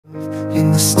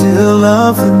In the still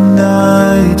of the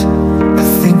night, I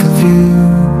think of you.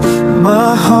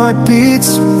 My heart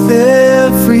beats with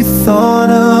every thought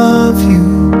of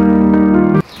you.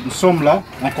 Nous sommes là,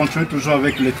 on continue toujours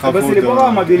avec les travaux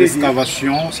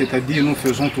d'excavation, c'est-à-dire nous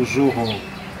faisons toujours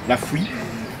la fouille.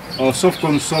 Sauf que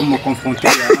nous sommes confrontés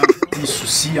à un petit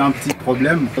souci, un petit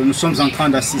problème. Nous sommes en train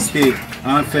d'assister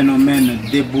à un phénomène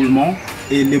d'éboulement.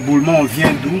 Et l'éboulement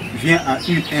vient d'où? Vient à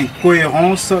une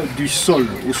incohérence du sol,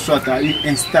 ou soit à une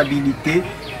instabilité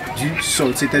du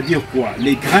sol. C'est-à-dire quoi?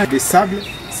 Les grains de sable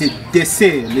se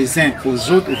desserrent les uns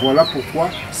aux autres, voilà pourquoi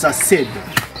ça cède.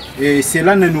 Et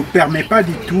cela ne nous permet pas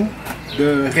du tout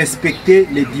de respecter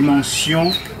les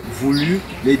dimensions voulues,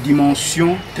 les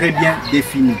dimensions très bien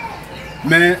définies.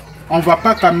 Mais on ne va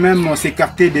pas quand même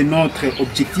s'écarter de notre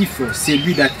objectif,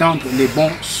 celui d'atteindre les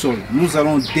bons sols. Nous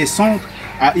allons descendre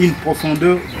à une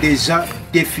profondeur déjà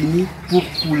définie pour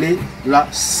couler la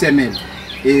semelle.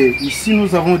 Et ici,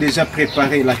 nous avons déjà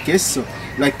préparé la caisse.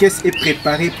 La caisse est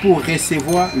préparée pour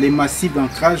recevoir les massifs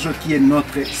d'ancrage qui est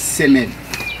notre semelle.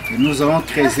 Et nous allons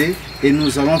creuser et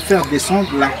nous allons faire descendre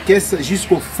la caisse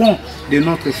jusqu'au fond de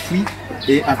notre puits.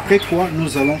 Et après quoi,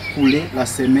 nous allons couler la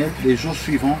semelle. Les jours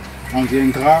suivants, on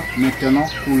viendra maintenant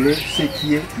couler ce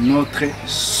qui est notre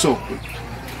socle.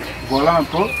 Voilà un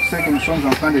peu ce que nous sommes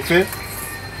en train de faire.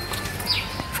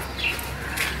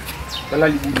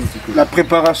 La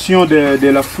préparation de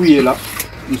la fouille est là.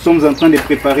 Nous sommes en train de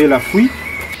préparer la fouille.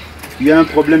 Il y a un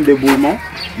problème d'éboulement.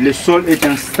 Le sol est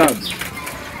instable.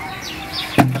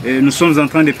 Et nous sommes en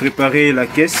train de préparer la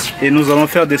caisse et nous allons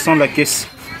faire descendre la caisse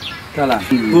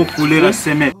pour couler la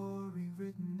semelle.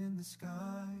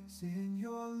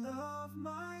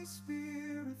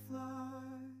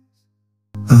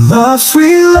 Love,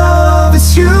 sweet love,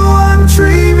 it's you I'm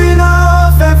dreaming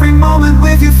of. Every moment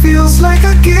with you feels like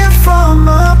a gift from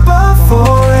above.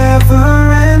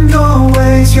 Forever and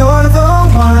always, you're the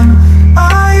one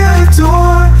I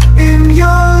adore. In your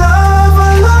love,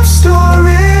 a love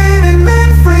story in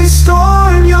memory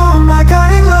stored. You're my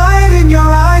guiding light. In your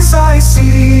eyes I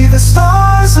see the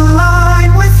stars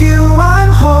align. With you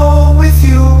I'm whole, with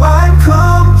you I'm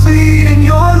complete. In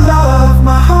your love,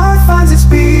 my heart finds its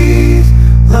beat.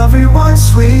 Everyone,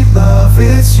 sweet love,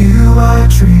 it's you I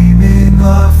dreaming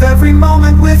of. Every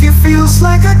moment with you feels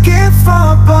like a gift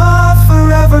from above.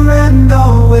 Forever and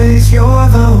always, you're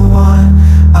the one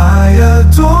I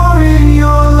adore. In your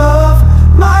love,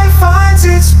 my finds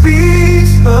its beat.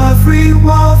 Every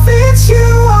walk, it's you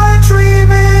I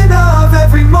dreaming of.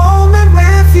 Every moment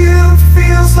with you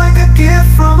feels like a gift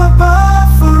from above.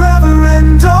 Forever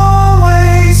and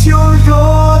always, you're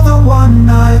the one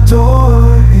I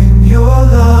adore. Your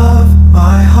love,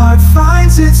 my heart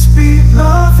finds its beat.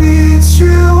 Love, it's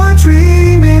you I'm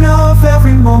dreaming of.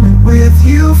 Every moment with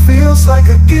you feels like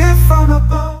a gift from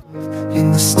above.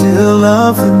 In the still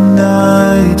of the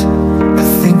night, I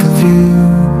think of you.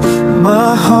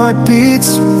 My heart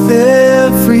beats with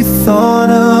every thought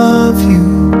of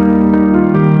you.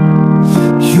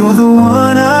 You're the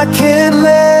one I can't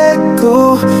let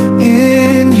go.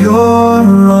 In your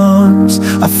arms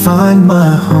I find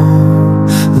my home.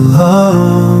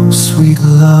 Love, sweet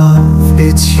love,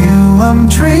 it's you I'm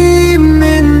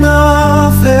dreaming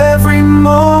of. Every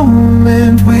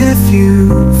moment with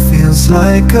you feels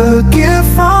like a gift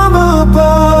from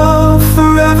above.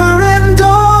 Forever and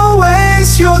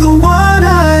always, you're the one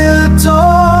I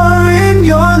adore. In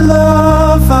your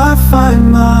love I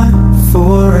find my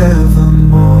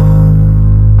forevermore.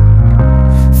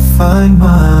 Find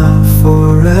my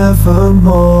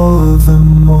forevermore, the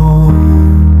more.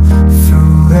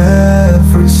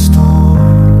 Every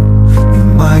storm,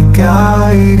 you're my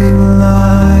guiding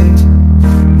light.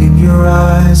 In your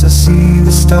eyes I see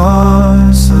the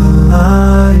stars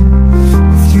align.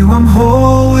 With you I'm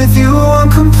whole, with you I'm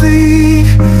complete.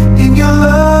 In your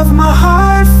love my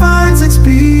heart finds its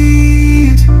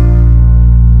beat.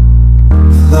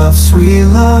 Love, sweet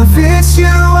love, it's you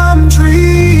I'm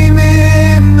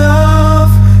dreaming of.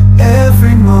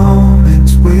 Every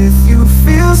moment with you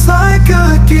feels like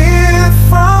a gift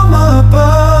from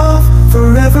above.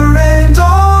 Forever and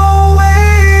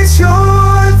always,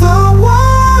 you're the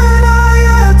one I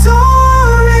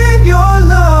adore. In your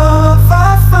love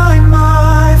I find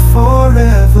my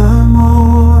forevermore.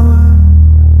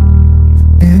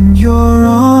 In your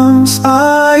arms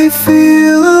I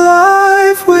feel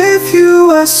alive. With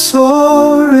you I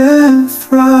soar and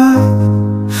thrive.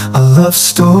 A love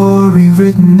story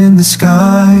written in the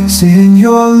skies. In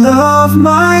your love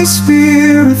my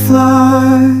spirit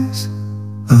flies.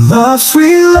 Love,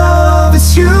 sweet love,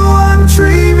 it's you I'm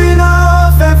dreaming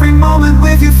of. Every moment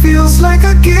with you feels like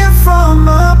a gift from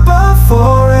above.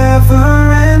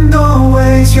 Forever and always.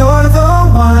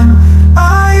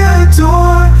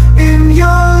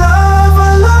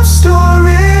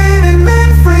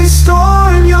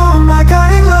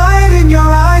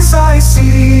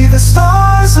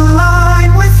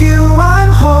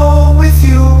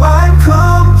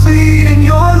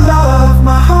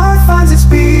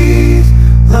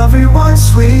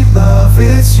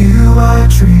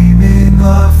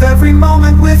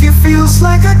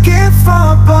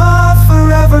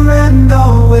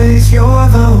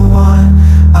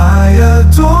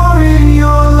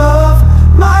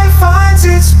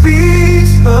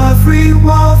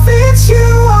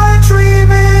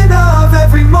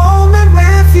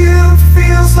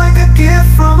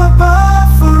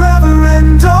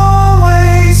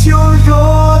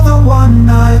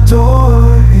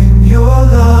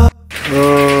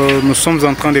 sommes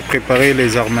en train de préparer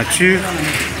les armatures.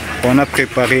 On a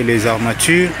préparé les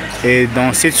armatures et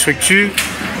dans cette structure,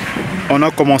 on a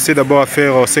commencé d'abord à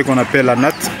faire ce qu'on appelle la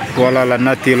natte. Voilà, la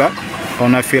natte est là.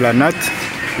 On a fait la natte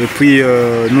et puis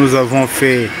nous avons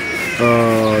fait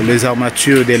les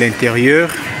armatures de l'intérieur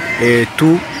et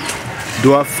tout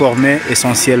doit former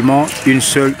essentiellement une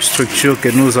seule structure que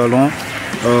nous allons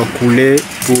couler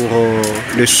pour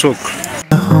le socle.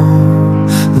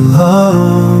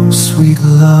 Love, sweet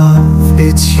love,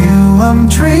 it's you I'm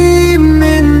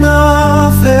dreaming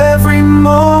of. Every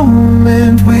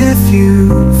moment with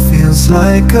you feels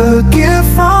like a gift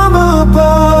from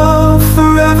above.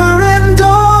 Forever and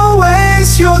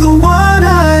always, you're the one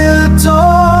I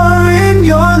adore. In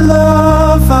your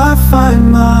love I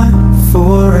find my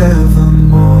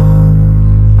forevermore.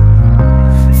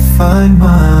 Find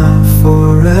my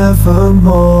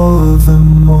forevermore, the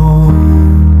more.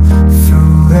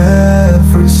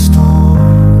 Every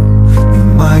storm,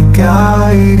 you're my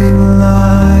guiding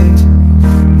light.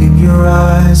 In your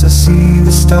eyes I see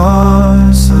the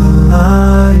stars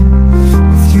align.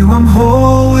 With you I'm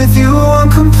whole, with you I'm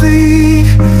complete.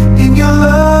 In your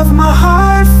love my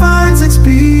heart finds its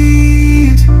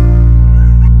beat.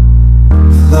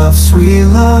 Love, sweet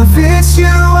love, it's you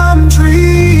I'm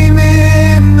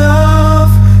dreaming of.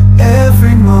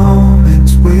 Every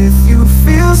moment with you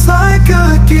feels like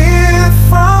a gift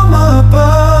from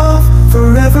above.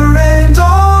 Forever and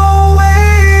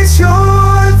always,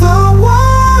 you're the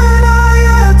one I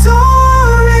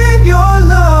adore. In your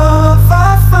love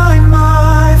I find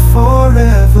my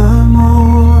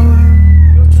forevermore.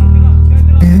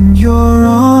 In your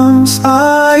arms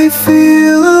I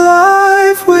feel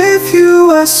alive. With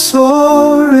you I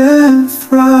soar and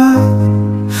thrive.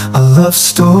 A love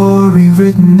story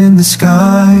written in the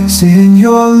skies. In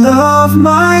your love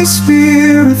my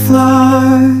spirit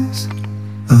flies.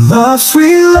 Love,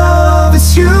 sweet love,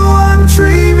 it's you I'm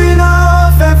dreaming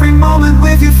of. Every moment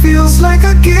with you feels like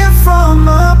a gift from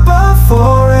above.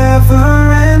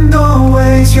 Forever and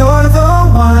always, you're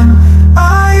the one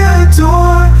I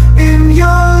adore. In your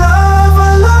love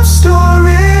a love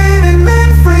story in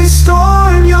memory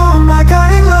stored. You're my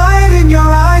guiding light. In your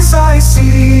eyes I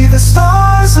see the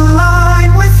stars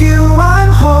align. With you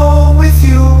I'm whole, with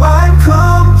you I'm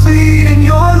complete. In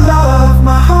your love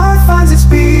my heart finds its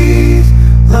beat.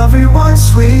 Everyone,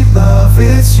 sweet love,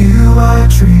 it's you I'm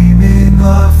dreaming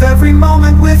of. Every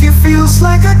moment with you feels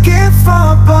like a gift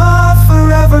from above.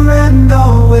 Forever and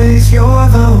always, you're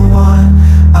the one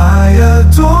I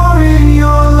adore. In your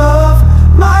love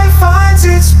my finds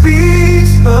its beat.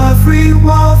 Every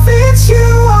warmth, it's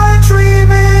you I'm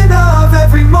dreaming of.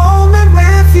 Every moment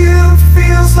with you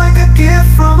feels like a gift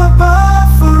from above.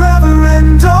 Forever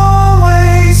and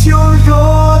always, you're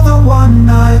the one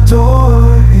I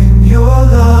adore. In your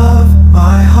love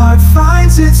my heart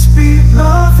finds its beat.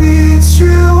 Love, it's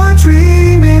you I'm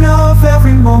dreaming of.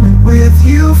 Every moment with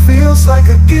you feels like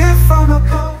a gift from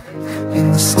above.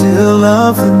 In the still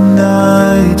of the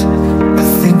night I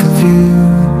think of you.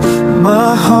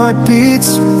 My heart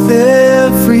beats with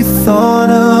every thought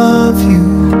of you.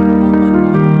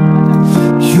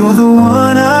 You're the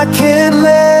one I can't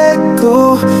let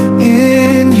go.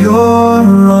 In your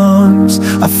arms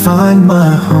I find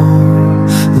my home.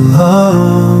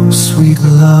 Love, sweet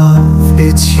love,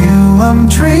 it's you I'm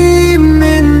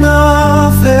dreaming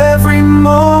of. Every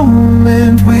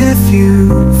moment with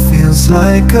you feels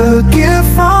like a gift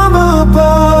from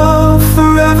above.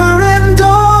 Forever and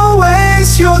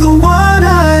always, you're the one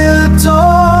I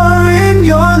adore. In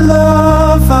your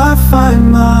love I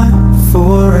find my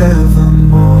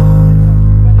forevermore.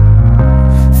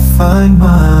 Find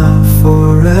my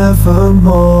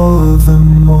forevermore, the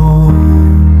more.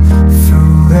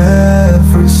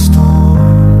 Every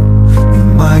storm,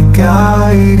 you're my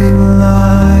guiding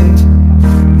light.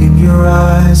 In your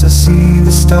eyes I see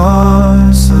the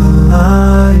stars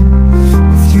align.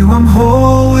 With you I'm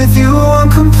whole, with you I'm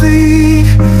complete.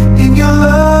 In your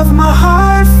love my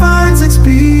heart finds its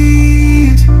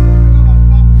beat.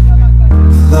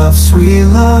 Love, sweet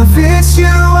love, it's you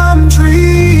I'm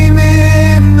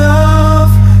dreaming of.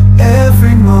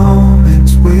 Every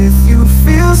moment with you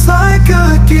feels like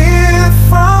a gift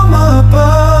from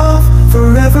above.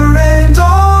 Forever and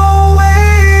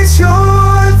always,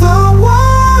 you're the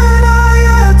one I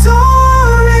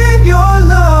adore. In your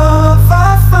love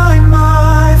I find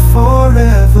my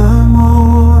forevermore.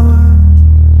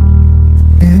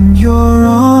 In your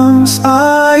arms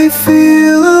I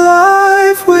feel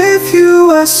alive. With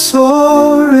you I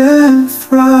soar and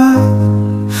thrive.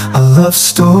 A love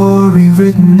story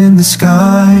written in the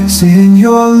skies. In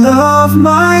your love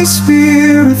my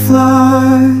spirit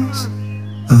flies.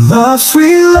 Love,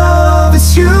 sweet love,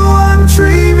 it's you I'm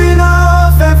dreaming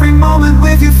of. Every moment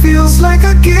with you feels like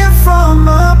a gift from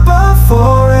above.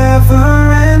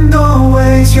 Forever and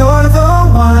always, you're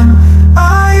the one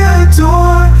I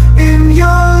adore. In your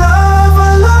love,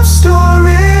 a love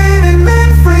story and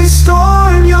meant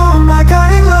restored. You're my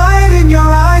guiding light. In your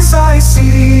eyes I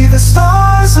see the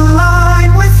stars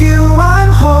align. With you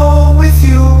I'm whole, with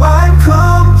you I'm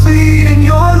complete. In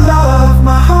your love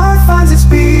my heart finds its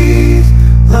beat.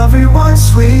 Love, everyone,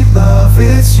 sweet love,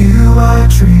 it's you I'm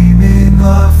dreaming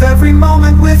of. Every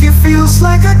moment with you feels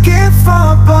like a gift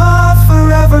from above.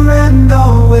 Forever and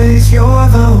always, you're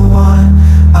the one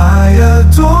I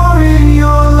adore. In your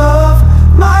love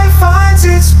my finds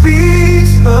its beat.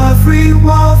 Every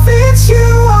walk, it's you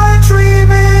I'm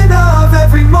dreaming of.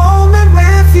 Every moment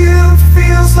with you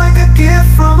feels like a gift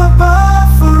from above.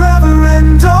 Forever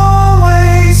and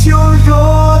always, you're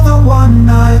the one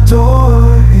I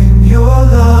adore. In your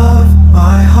love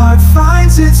my heart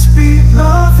finds its beat.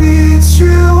 Love, it's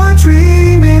you I'm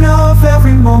dreaming of.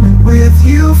 Every moment with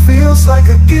you feels like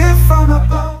a gift from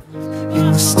above.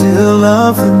 In the still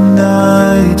of the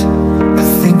night I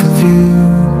think of you.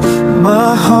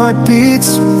 My heart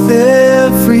beats with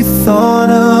every thought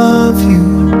of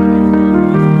you.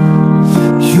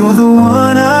 You're the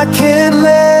one I can't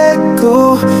let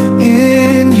go.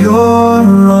 In your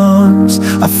arms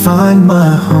I find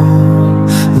my home.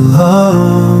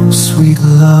 Love, sweet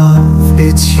love,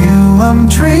 it's you I'm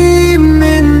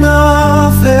dreaming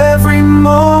of. Every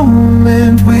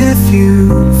moment with you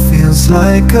feels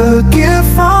like a gift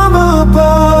from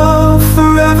above.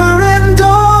 Forever and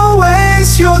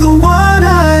always, you're the one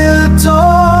I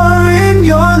adore. In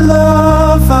your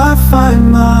love I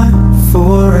find my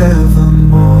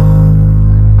forevermore.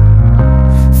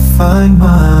 Find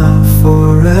my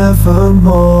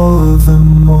forevermore, the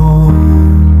more.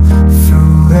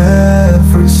 Through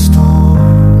every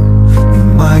storm,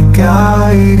 you're my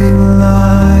guiding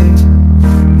light.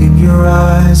 In your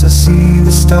eyes I see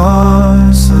the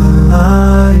stars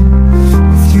align.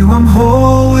 With you I'm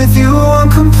whole, with you I'm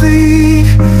complete.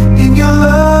 In your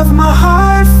love my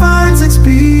heart finds its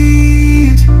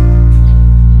beat.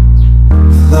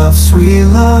 Love, sweet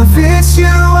love, it's you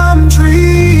I'm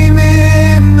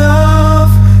dreaming of.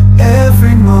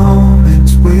 Every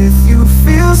moment with you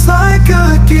feels like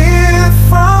a gift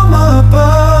from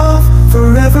above.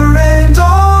 Forever and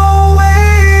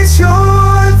always,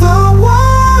 you're the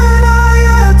one I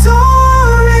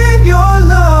adore. In your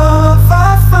love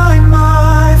I find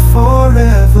my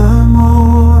forevermore.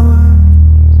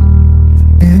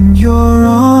 In your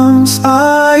arms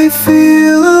I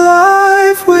feel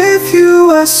alive. With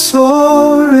you I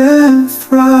soar and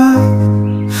thrive.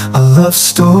 A love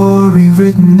story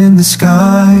written in the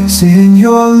skies. In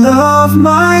your love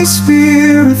my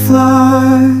spirit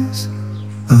flies.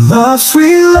 Love,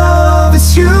 sweet love,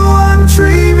 it's you I'm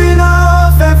dreaming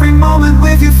of. Every moment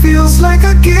with you feels like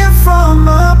a gift from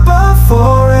above.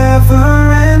 Forever